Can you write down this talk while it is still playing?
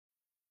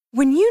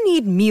When you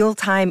need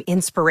mealtime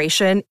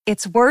inspiration,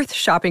 it's worth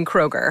shopping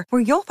Kroger,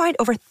 where you'll find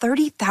over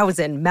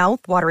 30,000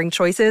 mouth-watering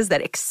choices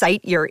that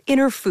excite your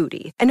inner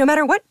foodie. And no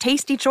matter what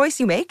tasty choice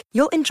you make,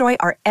 you'll enjoy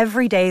our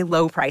everyday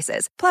low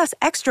prices, plus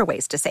extra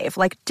ways to save,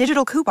 like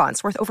digital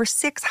coupons worth over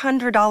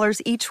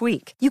 $600 each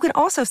week. You can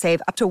also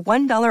save up to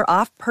 $1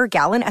 off per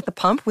gallon at the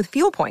pump with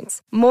fuel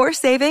points. More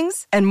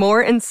savings and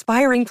more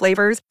inspiring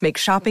flavors make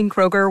shopping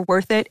Kroger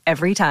worth it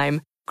every time.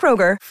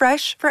 Kroger,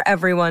 fresh for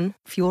everyone.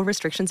 Fuel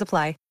restrictions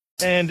apply.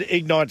 And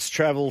Ignite's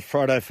Travel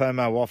Friday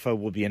FOMO offer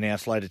will be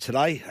announced later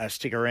today.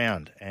 Stick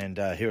around and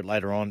hear it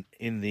later on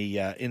in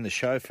the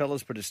show,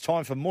 fellas. But it's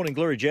time for Morning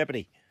Glory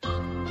Jeopardy.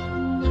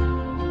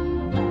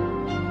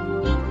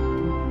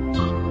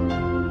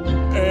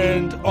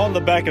 And on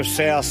the back of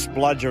South's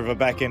bludger of a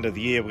back end of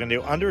the year, we're going to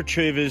do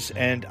underachievers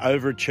and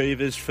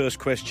overachievers. First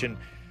question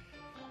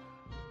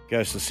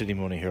goes to the Sydney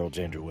Morning Herald's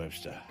Andrew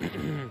Webster.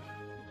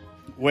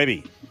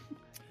 Webby.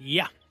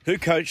 Yeah. Who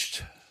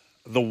coached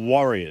the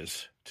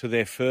Warriors to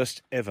their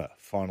first ever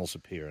finals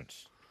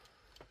appearance?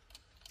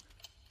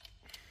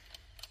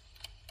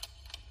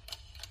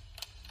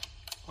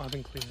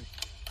 Ivan Cleary.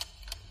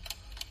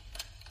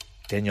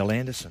 Daniel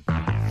Anderson.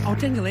 Oh,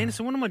 Daniel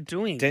Anderson, what am I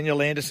doing?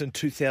 Daniel Anderson,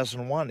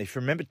 2001. If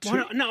you remember...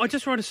 No, I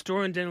just wrote a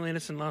story on Daniel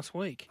Anderson last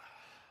week.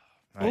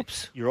 Mate,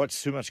 Oops. You write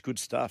so much good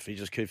stuff, you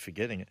just keep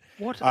forgetting it.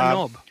 What a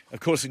knob.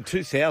 Of course, in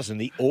 2000,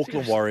 the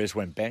Auckland Warriors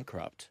went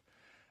bankrupt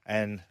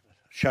and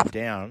shut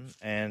down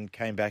and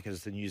came back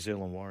as the New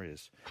Zealand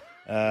Warriors.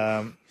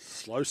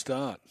 Slow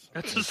start.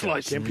 That's a slow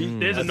start. Kempy.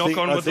 There's a knock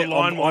on with the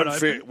line wide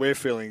open. We're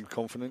feeling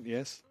confident,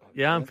 yes.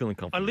 Yeah, I'm feeling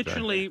confident. I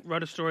literally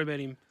wrote a story about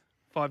him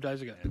 5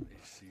 days ago.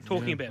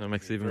 Talking about That it.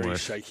 makes it even Very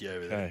worse. shaky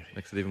over there. Okay.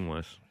 Makes it even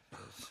worse.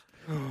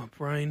 Oh,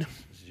 brain.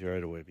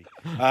 0 to Webby.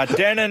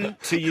 Dannon,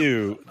 to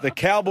you. The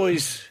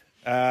Cowboys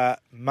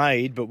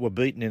made but were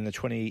beaten in the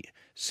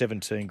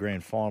 2017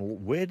 grand final.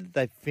 Where did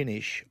they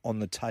finish on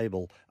the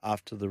table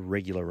after the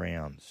regular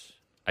rounds?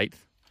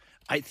 8th.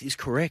 8th is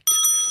correct.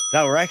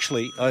 They were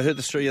actually, I heard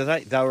the story the other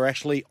day, they were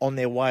actually on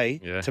their way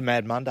to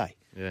Mad Monday.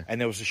 Yeah. And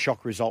there was a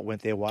shock result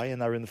went their way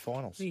and they were in the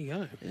finals. There you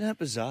go. Isn't that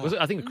bizarre? Was it?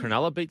 I think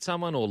Cronulla beat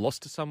someone or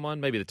lost to someone.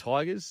 Maybe the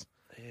Tigers.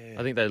 Yeah.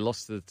 I think they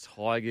lost to the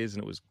Tigers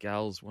and it was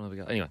Gals. One of the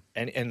Gals. Anyway,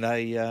 and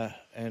they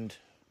they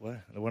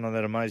went on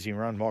that amazing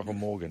run. Michael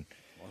Morgan.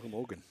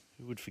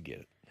 Who would forget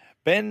it?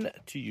 Ben,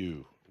 to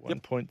you. 1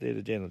 point there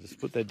to Denon. Just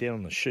put that down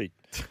on the sheet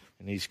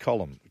in his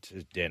column, which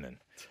says Denon.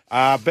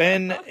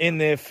 Ben, in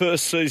their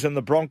first season,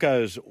 the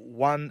Broncos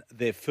won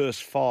their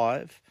first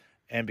 5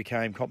 and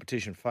became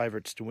competition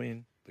favourites to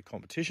win the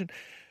competition.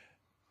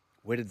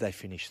 Where did they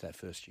finish that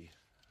first year?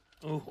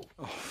 Oh.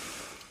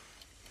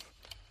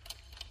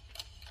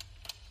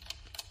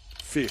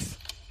 5th.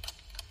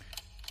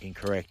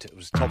 Incorrect. It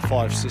was top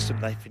 5 system.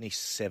 They finished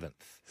 7th.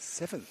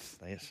 7th?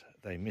 Yes.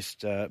 They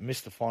missed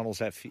the finals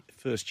that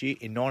first year.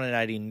 In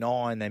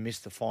 1989, they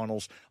missed the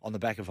finals on the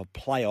back of a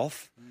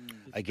playoff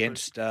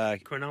against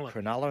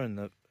Cronulla. And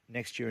the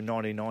next year in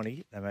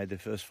 1990, they made their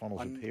first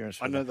finals appearance.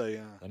 I know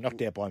they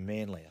knocked out by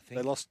Manly, I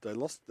think. They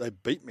lost. They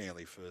beat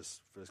Manly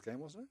first game,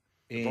 wasn't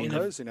it? In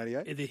Broncos in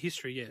 '88. In their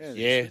history, yes.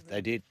 Yeah,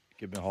 they did.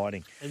 Give them a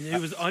hiding. And it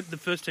was the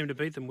first team to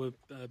beat them were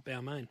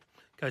Balmain,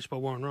 coached by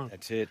Warren Ryan.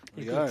 That's it.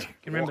 There you go. Can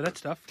you remember that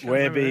stuff?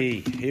 Webby,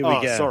 here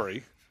we go.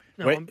 Sorry.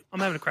 No, I'm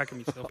having a crack at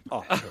myself.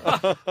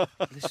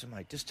 Listen,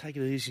 mate, just take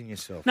it easy on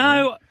yourself.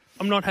 No,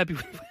 I'm not happy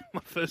with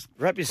my first.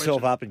 Wrap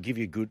yourself up and give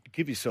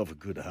yourself a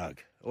good hug.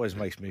 Always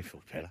makes me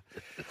feel better.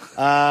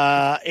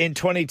 In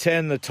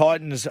 2010, the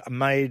Titans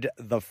made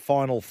the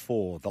final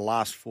 4, the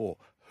last 4.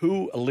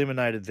 Who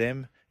eliminated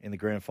them in the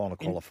grand final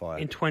qualifier?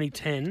 In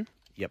 2010?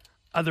 Yep.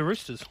 The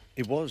Roosters.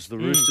 It was the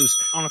Roosters.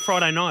 On a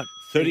Friday night.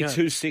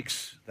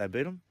 32-6, they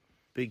beat them.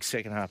 Big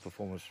second half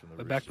performance from the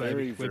We're Roosters.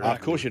 back, baby.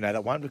 Of course you know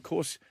that one. Of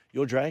course,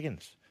 your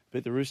Dragons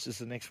beat the Roosters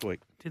the next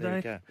week. Did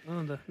there they? You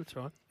go. Oh, that's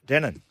right.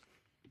 Denon.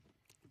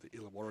 The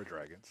Illawarra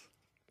Dragons.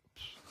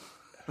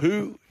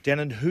 Who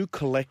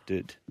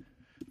collected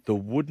the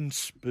wooden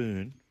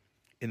spoon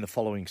in the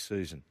following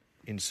season,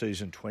 in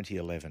season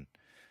 2011?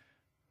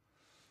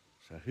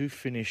 So who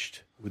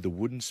finished with the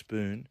wooden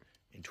spoon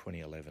in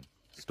 2011?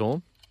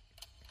 Storm.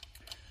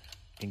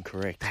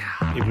 Incorrect.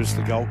 It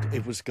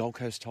was Gold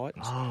Coast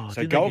Titans. So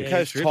Didn't Gold they?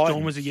 Coast Storm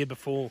Titans was a year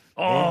before.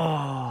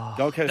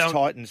 Gold Coast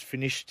Titans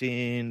finished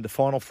in the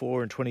final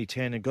 4 in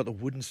 2010 and got the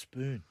wooden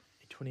spoon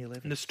in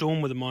 2011. And the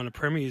Storm were the minor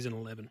premiers in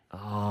 11.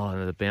 Oh,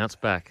 and the bounce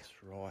back. That's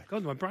right.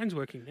 God, my brain's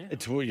working now.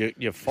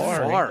 You're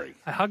firing.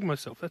 I hugged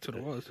myself. That's what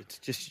it was.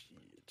 It's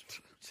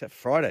that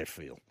Friday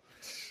feel.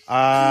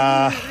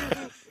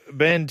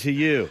 Ben, to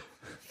you.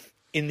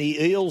 In the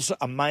Eels'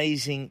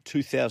 amazing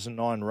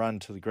 2009 run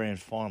to the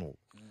grand final,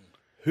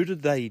 who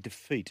did they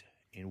defeat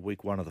in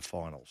week 1 of the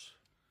finals?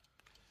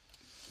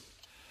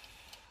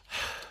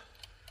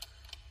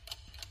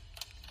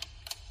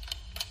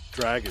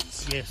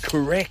 Dragons. Yes.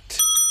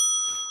 Correct.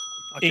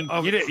 You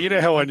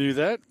know how I knew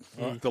that?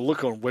 The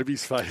look on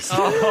Webby's face.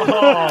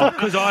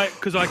 Because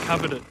I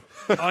covered it.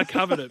 I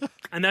covered it.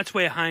 And that's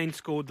where Haynes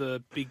scored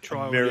the big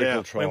try.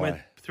 Miracle try. We went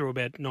through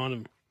about 9 of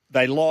them.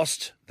 They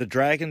lost. The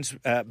Dragons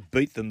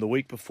beat them the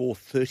week before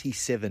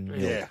 37-0.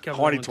 Yeah,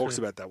 Cover Heine that talks one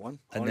too. about that one.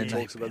 And Heine then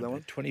talks about that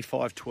one.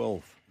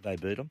 25-12, they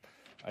beat them.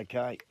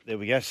 Okay, there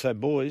we go. So,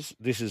 boys,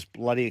 this is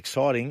bloody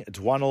exciting. It's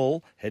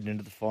 1-1 heading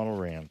into the final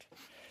round.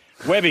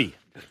 Webby,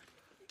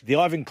 the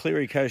Ivan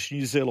Cleary coached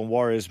New Zealand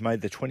Warriors made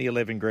the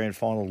 2011 Grand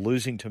Final,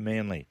 losing to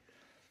Manly.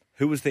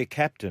 Who was their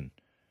captain?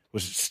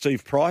 Was it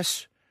Steve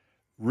Price,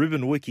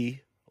 Ruben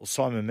Wiki, or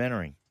Simon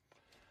Mannering?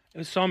 It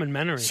was Simon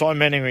Mannering. Simon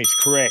Mannering is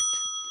correct.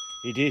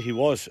 He did. He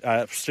was.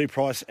 Steve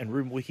Price and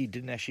Ruben Wiki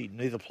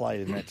neither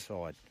played in that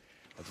side.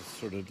 That's a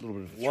sort of little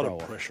bit of a A lot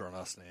throw-off. of pressure on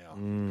us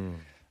now.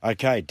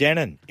 Okay,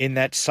 Dannon, in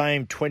that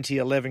same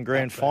 2011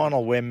 Grand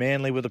Final where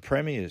Manly were the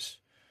premiers,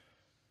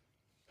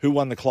 who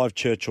won the Clive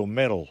Churchill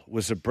medal?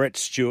 Was it Brett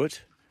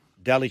Stewart,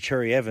 Daly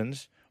Cherry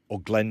Evans,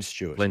 or Glenn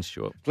Stewart? Glenn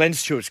Stewart. Glenn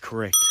Stewart's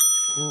correct.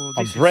 Oh,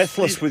 I'm this is-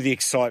 breathless with the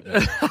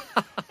excitement.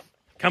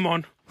 Come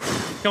on,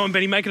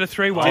 Benny, make it a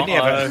three-way. Didn't he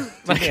have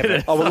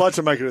a, I would like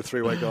to make it a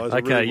three-way, guys. I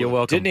Okay, really you're would.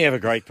 welcome. didn't he have a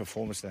great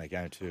performance in that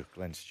game too,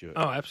 Glenn Stewart?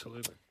 Oh,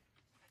 absolutely.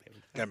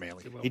 Go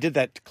Manly. He did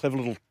that clever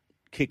little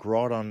kick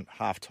right on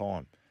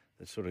half-time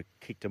that sort of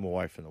kicked him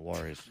away from the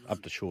Warriors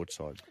up the short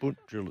side. Boom,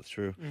 drilled it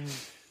through. And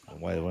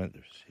away they went.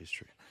 There's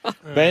history.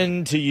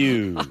 Ben, to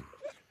you.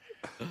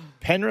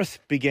 Penrith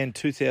began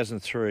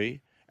 2003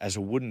 as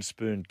a wooden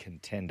spoon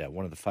contender,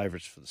 one of the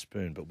favourites for the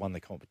spoon, but won the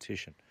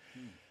competition.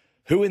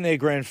 Who in their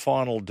grand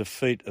final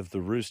defeat of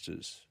the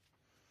Roosters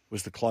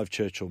was the Clive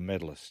Churchill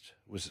medalist?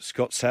 Was it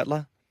Scott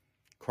Sattler,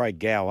 Craig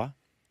Gower,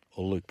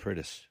 or Luke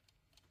Priddis?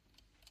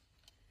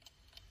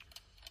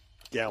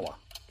 Gower.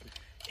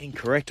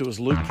 Incorrect. It was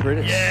Luke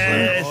Priddis.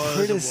 Yes.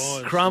 Luke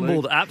Priddis.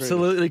 Crumbled, Luke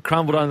absolutely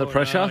crumbled under the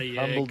pressure. Oh,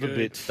 yeah, Humbled a good.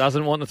 bit.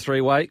 Doesn't want the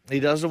three-way. He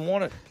doesn't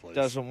want it.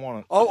 Doesn't want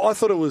it. Oh, I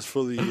thought it was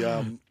for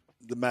the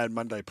Mad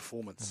Monday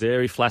performance.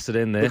 Very flaccid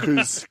end there.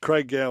 Because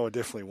Craig Gower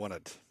definitely won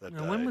it that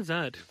Now, day. when was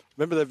that?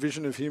 Remember that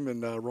vision of him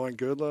and Ryan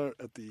Girdler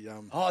at the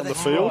on the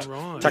that's field,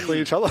 right. tackling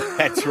each other?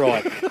 That's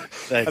right.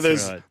 That's and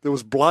right. there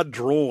was blood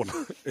drawn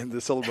in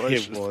the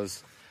celebration. It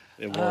was.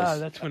 It Ah, was.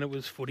 that's when it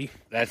was footy.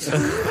 That's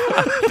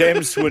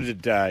damn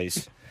switted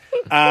days.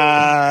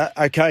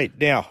 Okay,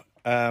 now,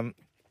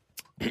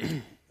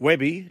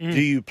 Webby,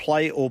 do you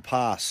play or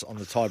pass on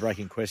the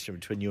tie-breaking question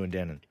between you and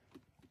Dannon?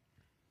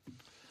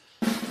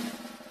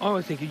 I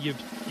always think yeah,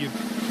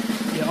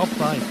 I'll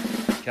play.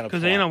 Can I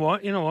Because play? you know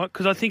what?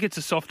 Because I think it's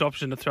a soft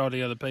option to throw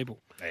to other people.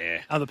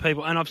 Yeah. Other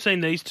people. And I've seen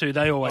these two,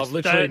 they always... I've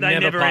literally they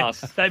never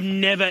passed. They've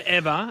never,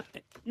 ever...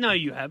 No,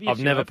 you have. Yes, I've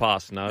you never have.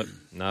 passed. No.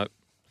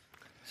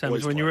 Same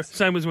as when you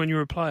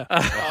were a player. Oh,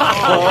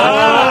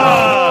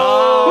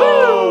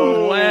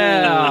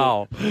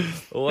 wow.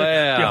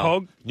 Wow. You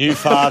hog. New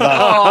father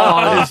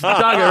Oh, just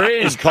dug her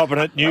in. is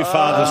competent. New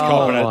father's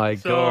competent. Oh, my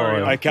Sorry,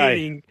 God. I'm Okay.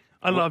 kidding.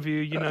 I love you.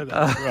 You know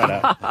that.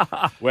 Righto.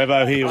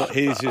 Webbo,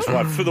 here's his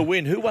one. For the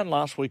win. Who won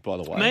last week, by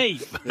the way? Me.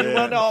 Who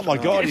won? Oh, my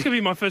God. It's going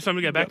to be my first time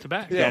to go back to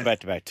back. Going back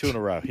to back. 2 in a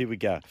row. Here we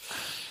go.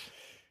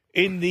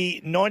 In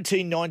the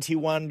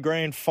 1991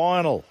 Grand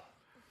Final,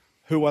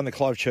 who won the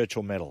Clive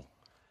Churchill medal?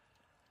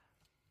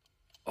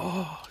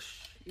 Oh,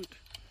 shoot.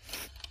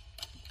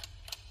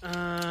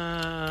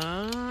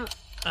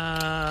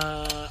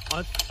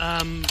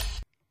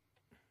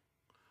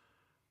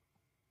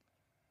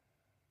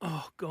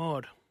 Oh,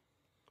 God.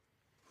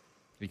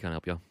 He can't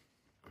help you.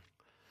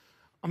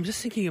 I'm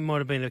just thinking it might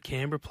have been a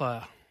Canberra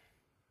player.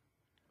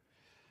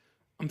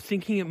 I'm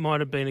thinking it might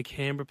have been a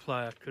Canberra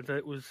player because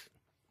it was...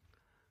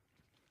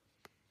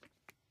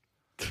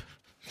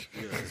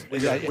 We're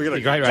gonna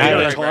Great go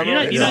radio. time You know,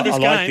 on you it. know this I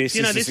game. like this.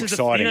 You know, This is is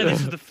exciting.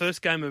 this is the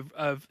first game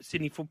of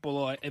Sydney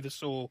football I ever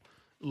saw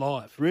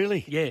live.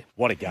 Really? Yeah.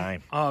 What a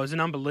game. Oh, it was an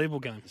unbelievable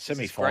game.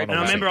 Semi-final. And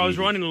I remember I was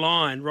right right in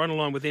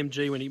line with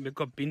MG when he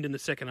got binned in the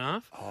second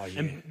half. Oh, yeah.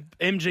 And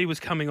MG was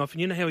coming off,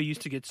 and you know how he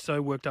used to get so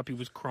worked up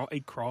he'd cry?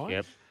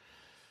 Yep.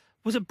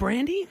 Was it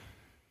Brandy? It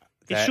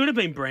That- should have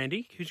been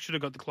Brandy, who should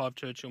have got the Clive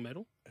Churchill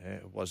medal.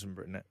 It wasn't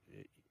Britain.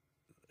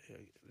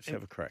 Let's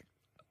have a crack.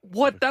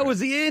 What? That was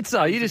the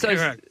answer. You just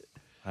Correct.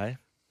 Hey?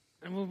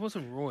 And well, it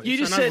wasn't Royce. You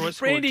just I know said Royce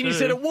scored Brandy and you two.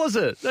 said it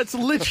wasn't. That's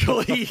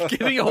literally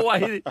giving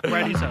away.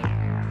 Brandy's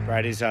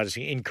Brady's artist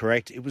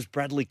incorrect. It was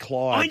Bradley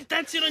Clyde.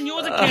 that's it on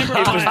yours, a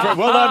Canberra It was player.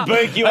 well done,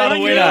 Beak. You are the I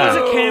knew it was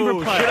winner. a Canberra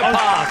player. should've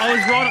I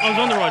was right. I was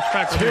on the right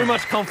track. Too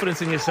much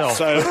confidence in yourself.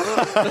 So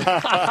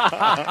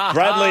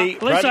Bradley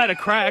At least I had a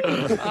crack.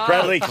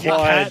 Bradley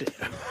Clyde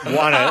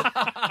won it.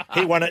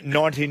 He won it in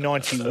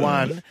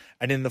 1991,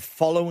 and in the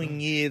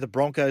following year, the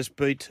Broncos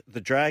beat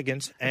the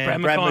Dragons,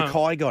 and Brad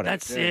Mackay got it.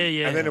 That's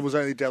yeah. And then it was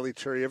only Daly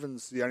Cherry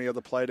Evans, the only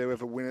other player to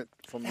ever win it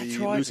from That's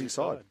the right. losing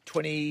side.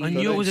 20. I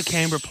knew it was a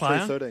Canberra player.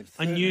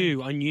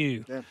 2013. I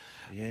knew. Yeah.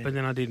 Yeah. But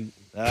then I didn't.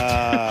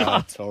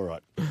 It's all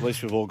right. At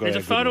least we've all got There's our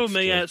a good photo of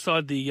looks me too.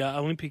 outside the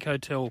Olympic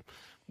Hotel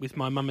with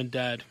my mum and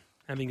dad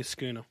having a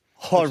schooner.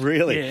 Oh,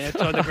 really? Yeah,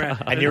 outside the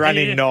ground. And you're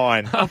running Yeah.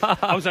 9.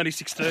 I was only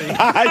 16.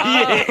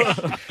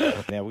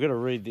 Yeah. Now, we've got to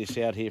read this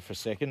out here for a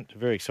second.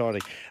 Very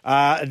exciting.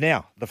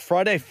 Now, the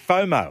Friday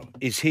FOMO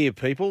is here,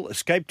 people.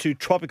 Escape to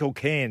tropical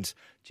Cairns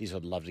Geez,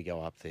 I'd love to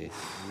go up there.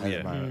 At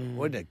the moment.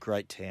 What a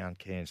great town,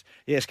 Cairns.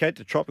 Yes, Kate,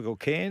 to tropical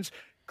Cairns.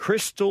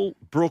 Crystal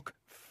Brook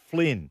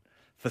Flynn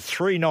for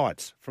 3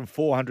 nights from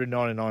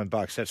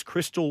 $499. That's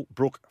Crystal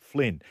Brook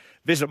Flynn.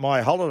 Visit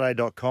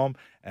myholiday.com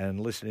and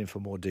listen in for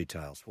more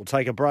details. We'll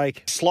take a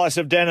break. Slice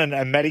of Denon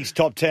and Maddie's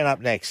Top 10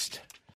 up next.